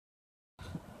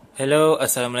Hello,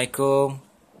 Assalamualaikum.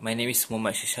 My name is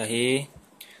Muhammad Shahir.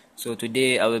 So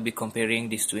today I will be comparing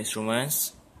these two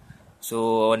instruments.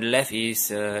 So on the left is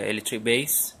electric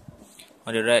bass.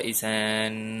 On the right is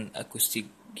an acoustic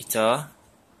guitar.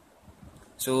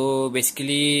 So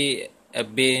basically a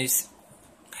bass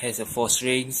has a 4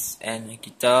 strings and a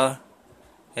guitar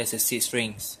has a 6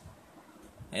 strings.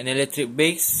 An electric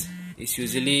bass is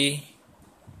usually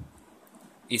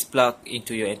plugged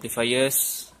into your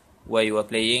amplifiers while you are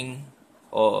playing,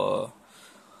 or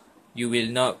you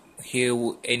will not hear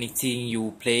anything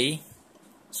you play.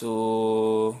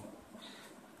 So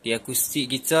the acoustic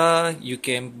guitar you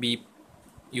can play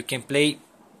it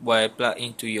while plugged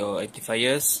into your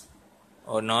amplifiers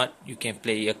or not. You can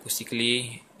play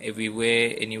acoustically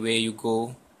everywhere, anywhere you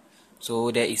go. So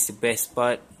that is the best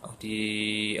part of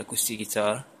the acoustic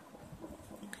guitar.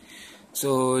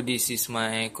 So this is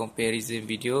my comparison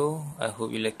video. I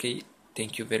hope you like it.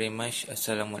 Thank you very much.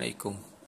 Assalamualaikum.